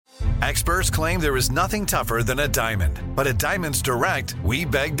Experts claim there is nothing tougher than a diamond. But at Diamonds Direct, we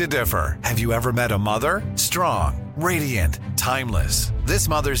beg to differ. Have you ever met a mother? Strong, radiant, timeless. This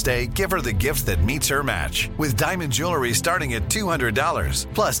Mother's Day, give her the gift that meets her match. With diamond jewelry starting at $200.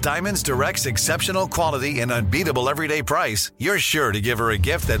 Plus, Diamonds Direct's exceptional quality and unbeatable everyday price, you're sure to give her a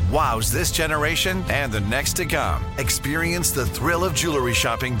gift that wows this generation and the next to come. Experience the thrill of jewelry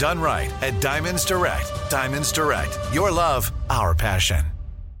shopping done right at Diamonds Direct. Diamonds Direct. Your love, our passion.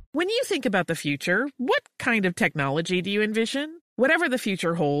 When you think about the future, what kind of technology do you envision? Whatever the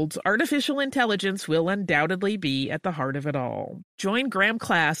future holds, artificial intelligence will undoubtedly be at the heart of it all. Join Graham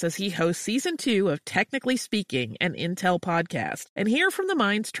Class as he hosts Season 2 of Technically Speaking, an Intel podcast, and hear from the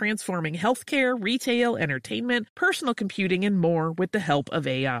minds transforming healthcare, retail, entertainment, personal computing, and more with the help of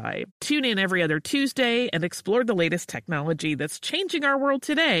AI. Tune in every other Tuesday and explore the latest technology that's changing our world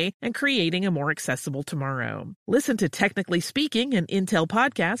today and creating a more accessible tomorrow. Listen to Technically Speaking, an Intel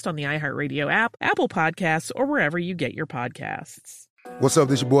podcast on the iHeartRadio app, Apple Podcasts, or wherever you get your podcasts. What's up,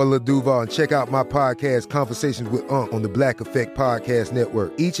 this your boy Lil Duval, and check out my podcast, Conversations with Unc, on the Black Effect Podcast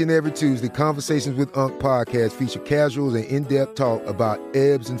Network. Each and every Tuesday, Conversations with Unc podcast feature casual and in-depth talk about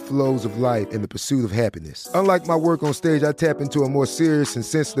ebbs and flows of life and the pursuit of happiness. Unlike my work on stage, I tap into a more serious and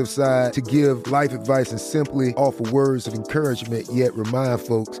sensitive side to give life advice and simply offer words of encouragement, yet remind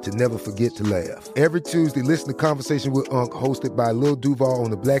folks to never forget to laugh. Every Tuesday, listen to Conversation with Unc, hosted by Lil Duval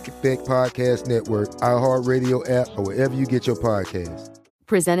on the Black Effect Podcast Network, iHeartRadio app, or wherever you get your podcasts.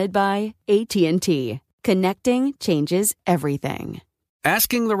 Presented by AT&T. Connecting changes everything.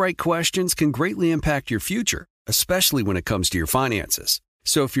 Asking the right questions can greatly impact your future, especially when it comes to your finances.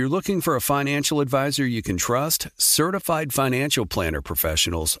 So if you're looking for a financial advisor you can trust, certified financial planner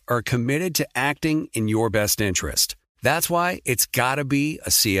professionals are committed to acting in your best interest. That's why it's got to be a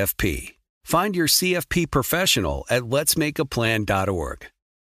CFP. Find your CFP professional at letsmakeaplan.org.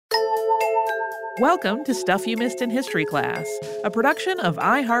 Welcome to Stuff You Missed in History Class, a production of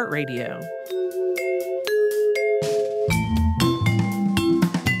iHeartRadio.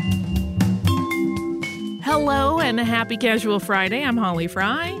 Hello and happy Casual Friday. I'm Holly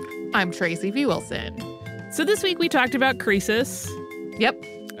Fry. I'm Tracy V. Wilson. So this week we talked about Croesus. Yep.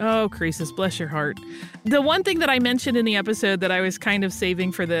 Oh, Croesus, bless your heart. The one thing that I mentioned in the episode that I was kind of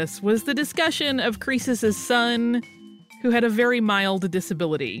saving for this was the discussion of Croesus's son, who had a very mild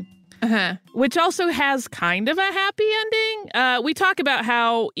disability. Which also has kind of a happy ending. We talk about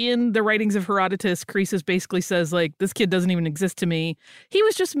how in the writings of Herodotus, Croesus basically says, like, this kid doesn't even exist to me. He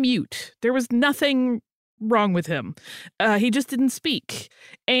was just mute. There was nothing wrong with him. He just didn't speak.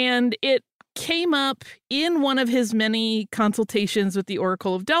 And it came up in one of his many consultations with the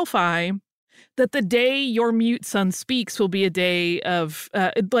Oracle of Delphi that the day your mute son speaks will be a day of,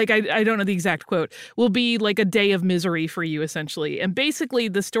 I don't know the exact quote, will be like a day of misery for you, essentially. And basically,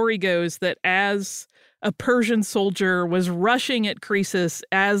 the story goes that as a Persian soldier was rushing at Croesus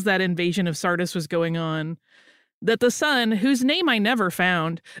as that invasion of Sardis was going on, that the son, whose name I never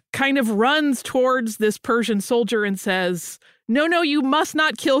found, kind of runs towards this Persian soldier and says, no, you must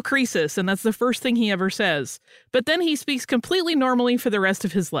not kill Croesus. And that's the first thing he ever says. But then he speaks completely normally for the rest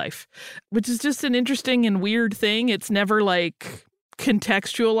of his life, which is just an interesting and weird thing. It's never like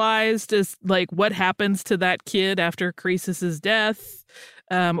contextualized as like what happens to that kid after Croesus's death,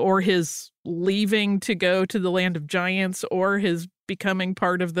 or his leaving to go to the land of giants, or his becoming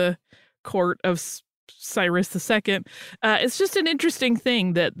part of the court of Cyrus II. It's just an interesting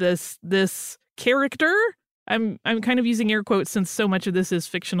thing that this character, I'm kind of using air quotes since so much of this is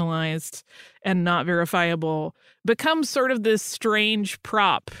fictionalized and not verifiable, becomes sort of this strange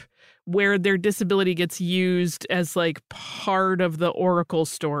prop where their disability gets used as like part of the Oracle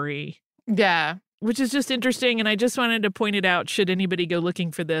story. Yeah. Which is just interesting. And I just wanted to point it out, should anybody go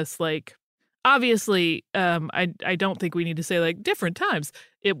looking for this. Like, obviously, I don't think we need to say like different times.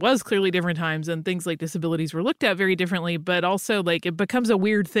 It was clearly different times and things like disabilities were looked at very differently, but also like it becomes a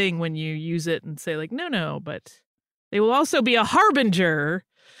weird thing when you use it and say like, no, but they will also be a harbinger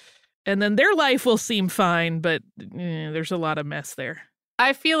and then their life will seem fine, but there's a lot of mess there.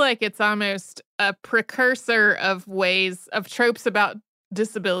 I feel like it's almost a precursor of tropes about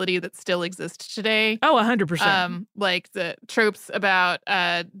disability that still exist today. Oh, 100%. Like the tropes about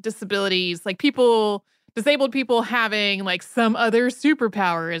disabilities, like disabled people having like some other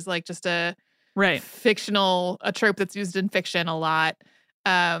superpower is like just a trope that's used in fiction a lot.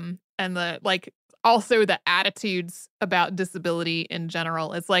 And also the attitudes about disability in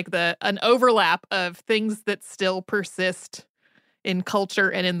general. It's like an overlap of things that still persist in culture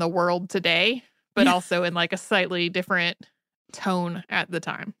and in the world today, but also in like a slightly different tone at the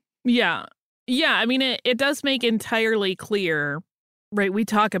time. Yeah. I mean, it does make entirely clear Right. We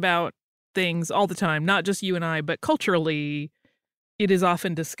talk about things all the time, not just you and I, but culturally, it is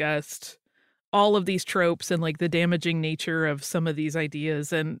often discussed. All of these tropes and like the damaging nature of some of these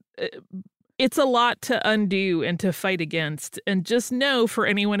ideas. And it's a lot to undo and to fight against. And just know, for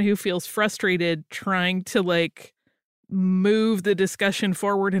anyone who feels frustrated trying to like move the discussion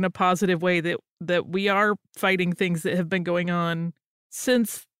forward in a positive way, that we are fighting things that have been going on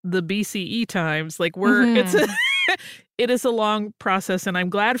since the BCE times. Like it is a long process, and I'm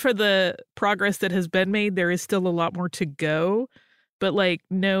glad for the progress that has been made. There is still a lot more to go, but like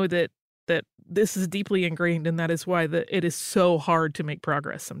know that this is deeply ingrained, and that is why it is so hard to make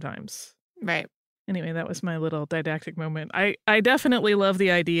progress sometimes. Right. Anyway, that was my little didactic moment. I definitely love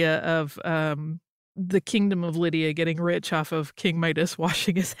the idea of the kingdom of Lydia getting rich off of King Midas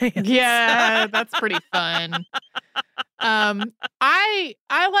washing his hands. Yeah, that's pretty fun. I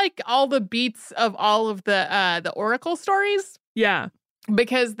like all the beats of all of the oracle stories. Yeah,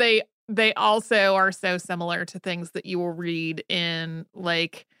 because they also are so similar to things that you will read in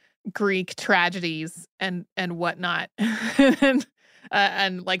like Greek tragedies and whatnot.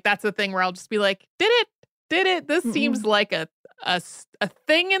 and like that's the thing where I'll just be like, did it? This seems like a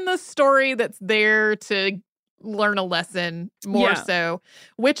thing in the story that's there to learn a lesson more so,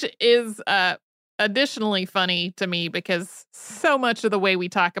 which is additionally funny to me because so much of the way we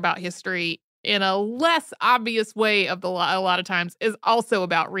talk about history in a less obvious way a lot of times is also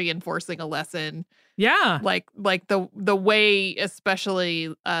about reinforcing a lesson. Yeah. Like the way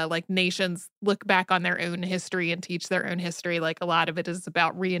especially like nations look back on their own history and teach their own history, like a lot of it is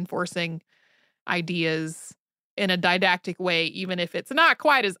about reinforcing ideas in a didactic way, even if it's not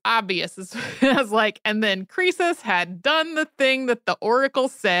quite as obvious as like, and then Croesus had done the thing that the oracle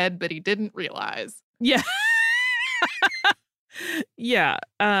said, but he didn't realize. Yeah. Yeah.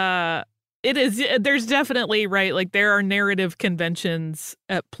 It is, there's definitely, right, like there are narrative conventions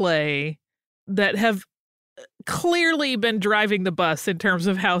at play that have clearly been driving the bus in terms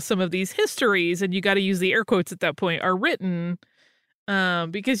of how some of these histories, and you got to use the air quotes at that point, are written.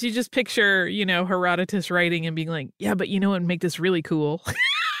 Because you just picture, Herodotus writing and being like, yeah, but what would make this really cool?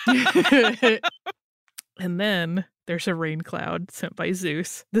 And then there's a rain cloud sent by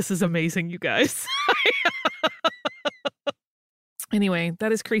Zeus. This is amazing, you guys. Anyway,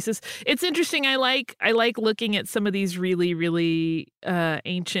 that is Croesus. It's interesting. I like looking at some of these really, really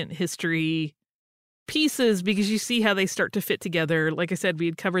ancient history pieces because you see how they start to fit together. Like I said, we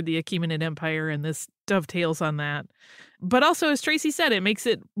had covered the Achaemenid Empire, and this dovetails on that. But also, as Tracy said, it makes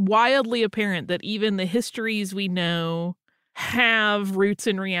it wildly apparent that even the histories we know have roots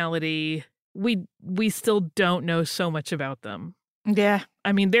in reality. We still don't know so much about them. Yeah.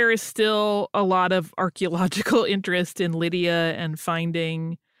 I mean, there is still a lot of archaeological interest in Lydia and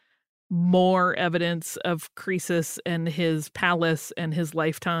finding more evidence of Croesus and his palace and his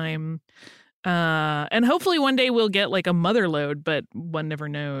lifetime. And hopefully one day we'll get like a mother lode, but one never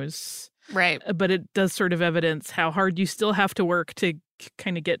knows. Right. But it does sort of evidence how hard you still have to work to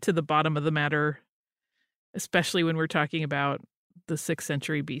kind of get to the bottom of the matter, especially when we're talking about the 6th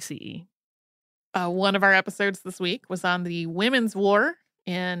century BCE. One of our episodes this week was on the Women's War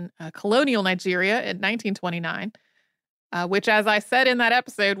in colonial Nigeria in 1929, which, as I said in that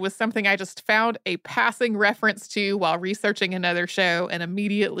episode, was something I just found a passing reference to while researching another show and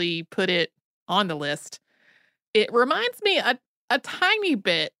immediately put it on the list. It reminds me a tiny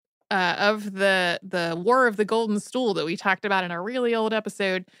bit of the War of the Golden Stool that we talked about in a really old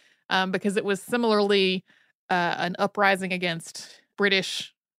episode, because it was similarly an uprising against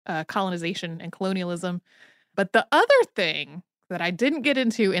British colonization and colonialism. But the other thing that I didn't get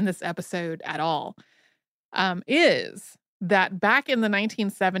into in this episode at all is that back in the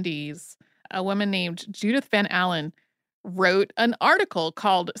 1970s, a woman named Judith Van Allen wrote an article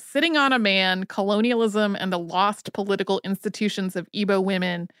called Sitting on a Man, Colonialism and the Lost Political Institutions of Igbo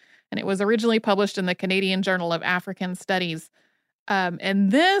Women. And it was originally published in the Canadian Journal of African Studies.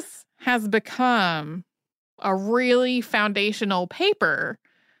 And this has become a really foundational paper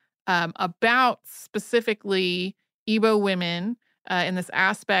about specifically Igbo women in this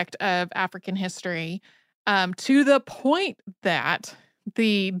aspect of African history, to the point that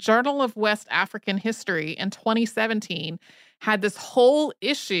the Journal of West African History in 2017 had this whole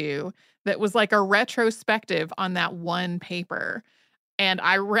issue that was like a retrospective on that one paper. And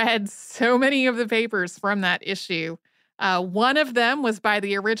I read so many of the papers from that issue. One of them was by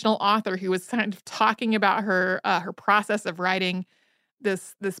the original author, who was kind of talking about her process of writing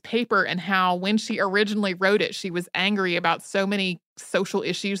this paper and how when she originally wrote it, she was angry about so many social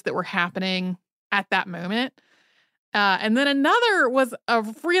issues that were happening at that moment. And then another was a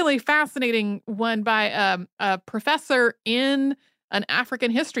really fascinating one by a professor in an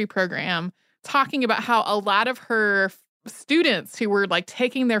African history program, talking about how a lot of her students who were like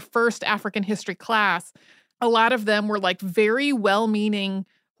taking their first African history class, a lot of them were like very well-meaning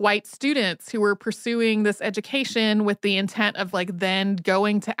white students who were pursuing this education with the intent of like then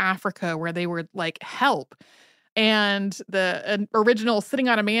going to Africa where they would like help. And the original Sitting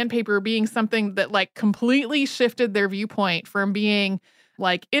on a Man paper being something that like completely shifted their viewpoint from being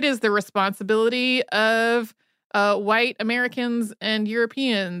like, it is the responsibility of white Americans and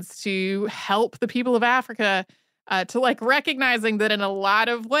Europeans to help the people of Africa, to like recognizing that in a lot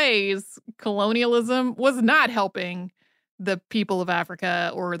of ways, colonialism was not helping the people of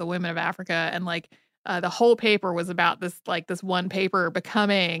Africa or the women of Africa. And like the whole paper was about this one paper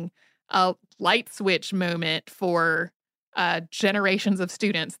becoming a light switch moment for generations of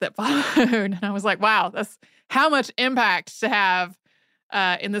students that followed. And I was like, wow, that's how much impact to have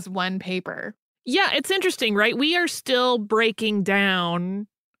in this one paper. Yeah, it's interesting, right? We are still breaking down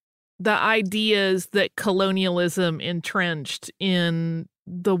the ideas that colonialism entrenched in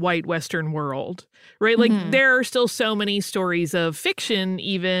the white Western world, right? Like there are still so many stories of fiction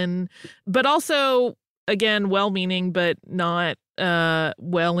even, but also, again, well-meaning but not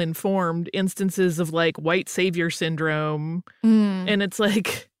well-informed instances of like white savior syndrome. And it's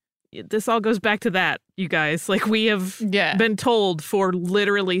like, this all goes back to that, you guys. Like we have been told for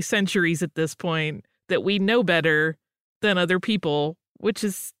literally centuries at this point that we know better than other people, which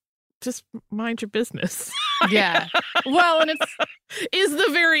is just mind your business. Yeah. Well, and it's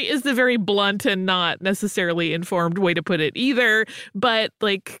is the very blunt and not necessarily informed way to put it either. But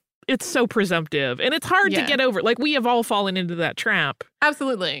like, it's so presumptive and it's hard to get over. Like we have all fallen into that trap.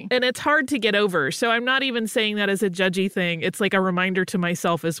 Absolutely. And it's hard to get over. So I'm not even saying that as a judgy thing. It's like a reminder to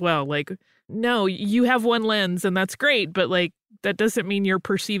myself as well. Like, no, you have one lens and that's great. But like, that doesn't mean you're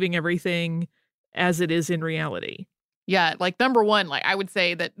perceiving everything as it is in reality. Yeah, like number one, like I would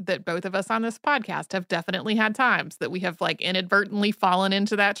say that both of us on this podcast have definitely had times that we have like inadvertently fallen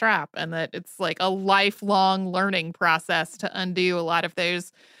into that trap, and that it's like a lifelong learning process to undo a lot of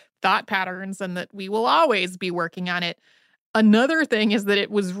those thought patterns, and that we will always be working on it. Another thing is that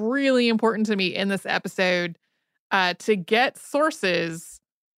it was really important to me in this episode to get sources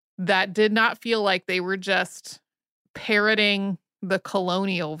that did not feel like they were just parroting the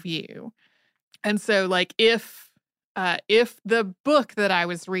colonial view. And so like if the book that I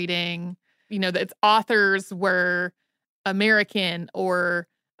was reading, you know, that its authors were American or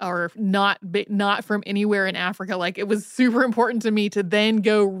not from anywhere in Africa, like it was super important to me to then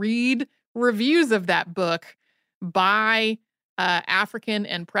go read reviews of that book by African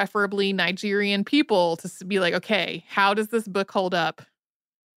and preferably Nigerian people to be like, okay, how does this book hold up?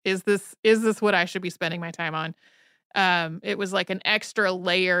 Is this what I should be spending my time on? It was like an extra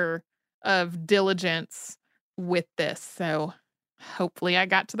layer of diligence with this. So hopefully I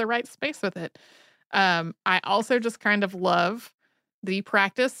got to the right space with it. I also just kind of love the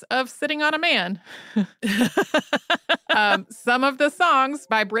practice of sitting on a man. Some of the songs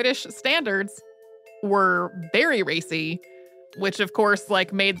by British standards were very racy, which of course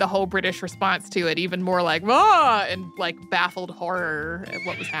like made the whole British response to it even more like, ah, and like baffled horror at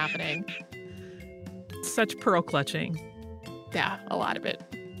what was happening. Such pearl clutching. Yeah, a lot of it.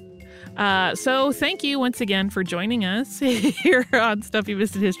 So thank you once again for joining us here on Stuff You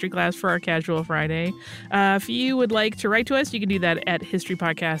Missed in History Class for our Casual Friday. If you would like to write to us, you can do that at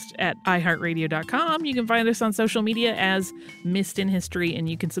historypodcast@iheartradio.com. You can find us on social media as Missed in History, and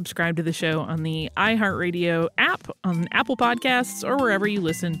you can subscribe to the show on the iHeartRadio app, on Apple Podcasts, or wherever you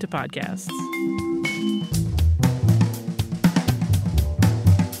listen to podcasts.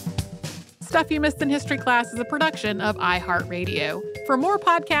 Stuff You Missed in History Class is a production of iHeartRadio. For more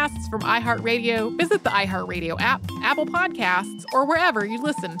podcasts from iHeartRadio, visit the iHeartRadio app, Apple Podcasts, or wherever you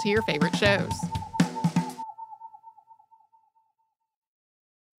listen to your favorite shows.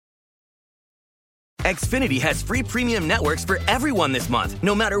 Xfinity has free premium networks for everyone this month,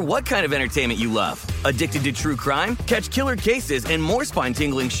 no matter what kind of entertainment you love. Addicted to true crime? Catch killer cases and more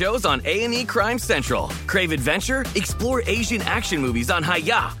spine-tingling shows on A&E Crime Central. Crave adventure? Explore Asian action movies on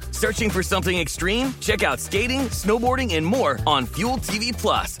Hi-YAH. Searching for something extreme? Check out skating, snowboarding, and more on Fuel TV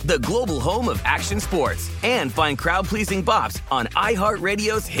Plus, the global home of action sports. And find crowd-pleasing bops on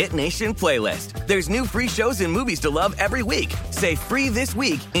iHeartRadio's Hit Nation playlist. There's new free shows and movies to love every week. Say free this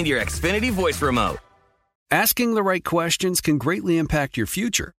week in your Xfinity voice remote. Asking the right questions can greatly impact your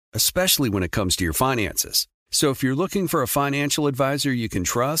future, especially when it comes to your finances. So if you're looking for a financial advisor you can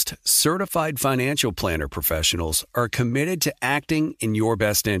trust, certified financial planner professionals are committed to acting in your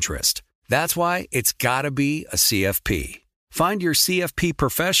best interest. That's why it's got to be a CFP. Find your CFP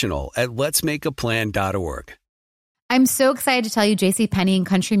professional at letsmakeaplan.org. I'm so excited to tell you JCPenney and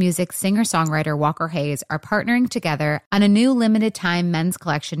country music singer-songwriter Walker Hayes are partnering together on a new limited-time men's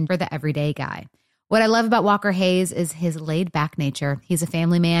collection for the everyday guy. What I love about Walker Hayes is his laid-back nature. He's a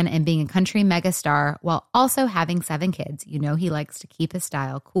family man, and being a country megastar while also having 7 kids, you know he likes to keep his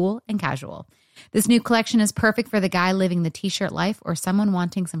style cool and casual. This new collection is perfect for the guy living the t-shirt life or someone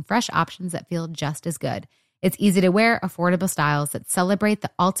wanting some fresh options that feel just as good. It's easy to wear, affordable styles that celebrate the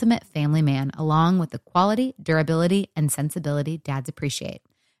ultimate family man, along with the quality, durability, and sensibility dads appreciate.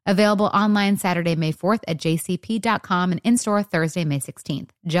 Available online Saturday, May 4th at jcp.com and in-store Thursday, May 16th.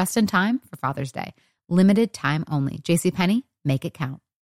 Just in time for Father's Day. Limited time only. JCPenney, make it count.